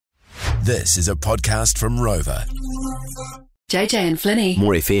This is a podcast from Rover. JJ and Flinny.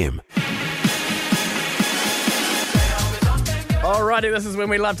 More FM. Alrighty, this is when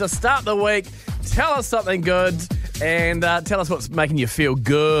we love to start the week. Tell us something good and tell us what's making you feel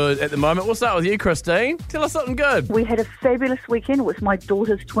good at the moment. We'll start with you, Christine. Tell us something good. We had a fabulous weekend. It was my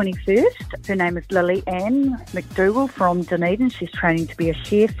daughter's 21st. Her name is Lily Ann McDougall from Dunedin. She's training to be a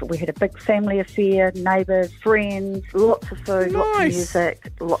chef. We had a big family affair, neighbours, friends, lots of food, lots of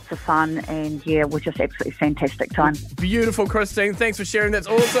music, lots of fun, and yeah, it was just absolutely fantastic time. Beautiful, Christine. Thanks for sharing. That's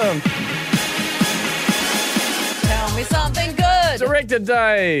awesome. Tell me something good. Director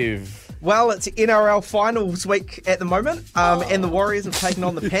Dave. Well, it's NRL finals week at the moment, and the Warriors have taken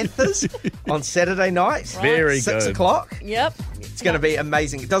on the Panthers on Saturday night. Very 6 good. o'clock. Yep. It's going to be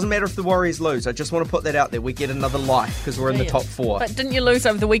amazing. It doesn't matter if the Warriors lose. I just want to put that out there. We get another life because we're in the top 4. But didn't you lose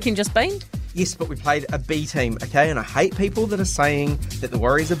over the weekend just been? Yes, but we played a B team, okay? And I hate people that are saying that the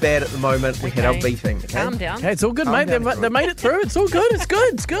Warriors are bad at the moment. We had our B team, okay? Calm down. Okay, it's all good, Calm mate. down, They made it through. It's all good. It's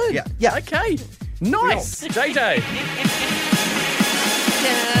good. It's good. Yeah. Okay. Nice. JJ.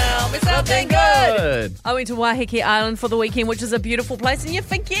 Tell me something good. I went to Waiheke Island for the weekend, which is a beautiful place, and you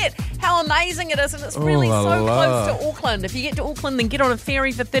forget how amazing it is, and it's really so close to Auckland. If you get to Auckland, then get on a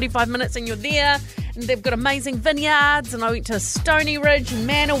ferry for 35 minutes and you're there, and they've got amazing vineyards, and I went to Stony Ridge and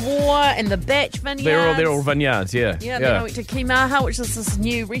Manawar and the Batch Vineyards. They're all vineyards, yeah. Yeah, then I went to Kimaha, which is this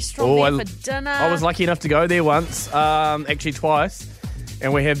new restaurant there for dinner. I was lucky enough to go there once, actually twice,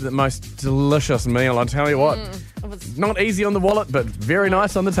 and we had the most delicious meal. I'll tell you what. It was Not easy on the wallet, but very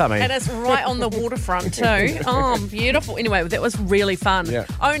nice on the tummy. And it's right on the waterfront too. Oh, beautiful. Anyway, that was really fun. Yeah.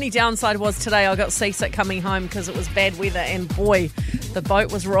 Only downside was today I got seasick coming home because it was bad weather, and boy, the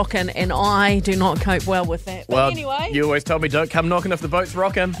boat was rocking, and I do not cope well with that. But Well, anyway. you always told me don't come knocking if the boat's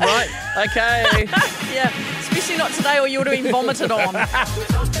rocking, right? Okay. Yeah, especially not today or you would have been vomited on.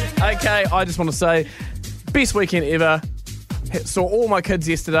 Okay, I just want to say, best weekend ever. Saw all my kids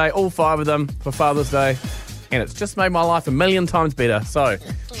yesterday, all 5 of them, for Father's Day. And it's just made my life a million times better. So,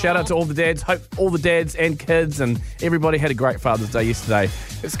 shout out to all the dads. Hope all the dads and kids and everybody had a great Father's Day yesterday.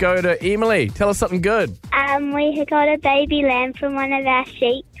 Let's go to Emily. Tell us something good. We had got a baby lamb from one of our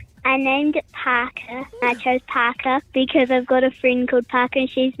sheep. I named it Parker. I chose Parker because I've got a friend called Parker and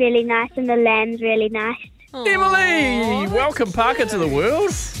she's really nice and the lamb's really nice. Emily! Welcome Parker to the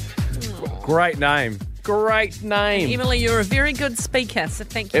world. Great name. Great name. Emily, you're a very good speaker, so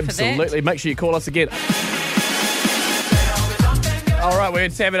thank you for that. Absolutely. Make sure you call us again. All right, we're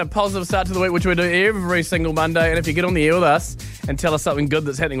having a positive start to the week, which we do every single Monday. And if you get on the air with us and tell us something good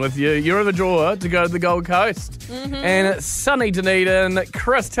that's happening with you, you're in the draw to go to the Gold Coast. Mm-hmm. And it's sunny Dunedin.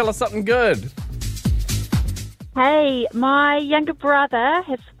 Chris, tell us something good. Hey, my younger brother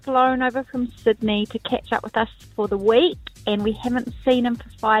has flown over from Sydney to catch up with us for the week, and we haven't seen him for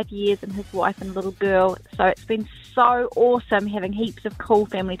 5 years, and his wife and little girl. So it's been so awesome having heaps of cool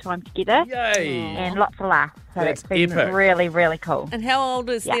family time together. Yay. And lots of laughs. So That's it's been epic. really, really cool. And how old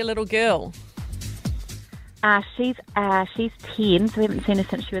is their little girl? She's 10, so we haven't seen her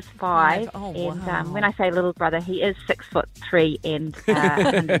since she was 5. Oh, and wow. when I say little brother, he is 6'3" and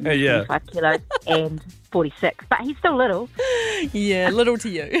 125 kilos and 46. But he's still little. Yeah, little to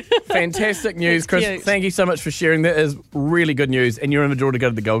you. Fantastic news, Chris. cute. Thank you so much for sharing. That is really good news. And you're in the draw to go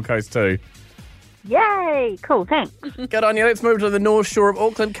to the Gold Coast too. Yay! Cool, thanks. Good on you. Let's move to the North Shore of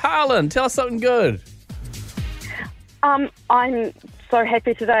Auckland. Carlin, tell us something good. I'm so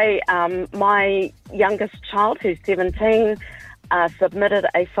happy today. My youngest child, who's 17, submitted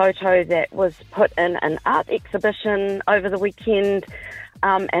a photo that was put in an art exhibition over the weekend,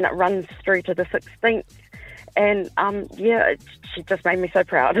 and it runs through to the 16th. And, she just made me so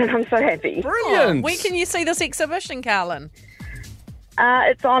proud, and I'm so happy. Brilliant. Where can you see this exhibition, Carlin?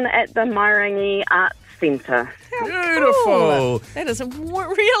 It's on at the Mairangi Arts Centre. Beautiful. Cool. That is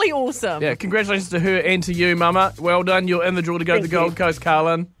really awesome. Yeah, congratulations to her and to you, Mama. Well done. You're in the draw to go to the Thank you. Gold Coast,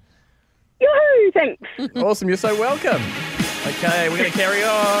 Carlin. Yoo-hoo, thanks. Awesome. You're so welcome. Okay, we're going to carry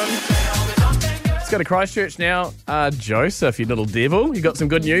on. Let's go to Christchurch now. Joseph, you little devil, you got some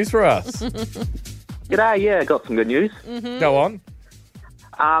good news for us. G'day, yeah, got some good news. Go on.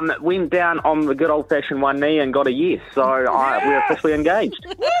 Went down on the good old-fashioned one knee and got a yes, so we're officially engaged.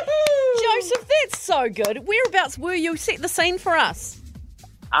 Joseph, that's so good. Whereabouts were you? Set the scene for us.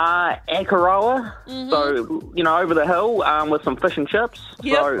 Akaroa, so, over the hill with some fish and chips.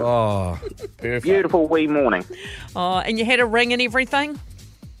 Yep. So, Oh, perfect. beautiful wee morning. Oh, and you had a ring and everything?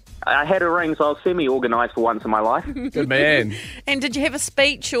 I had a ring, so I was semi-organised for once in my life. Good man. And did you have a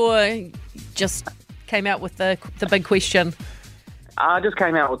speech or just came out with the big question? I just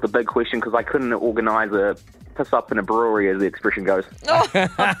came out with the big question because I couldn't organise a piss up in a brewery, as the expression goes. Oh,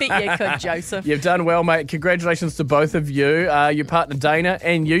 I bet you could, Joseph. You've done well, mate. Congratulations to both of you, your partner Dana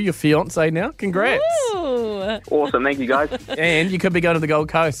and you, your fiancé now. Congrats. Ooh. Awesome, thank you guys. And you could be going to the Gold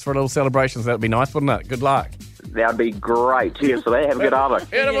Coast for a little celebration, so that would be nice, wouldn't it? Good luck. That would be great. Cheers for that. Have a good Arvo.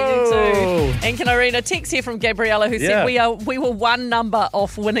 Yeah, you too. And can I read a text here from Gabriella who said we were one number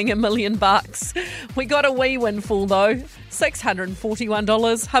off winning $1 million. We got a wee windfall though.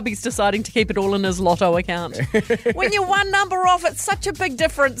 $641. Hubby's deciding to keep it all in his lotto account. When you're one number off, it's such a big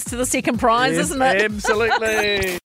difference to the second prize, isn't it? Absolutely.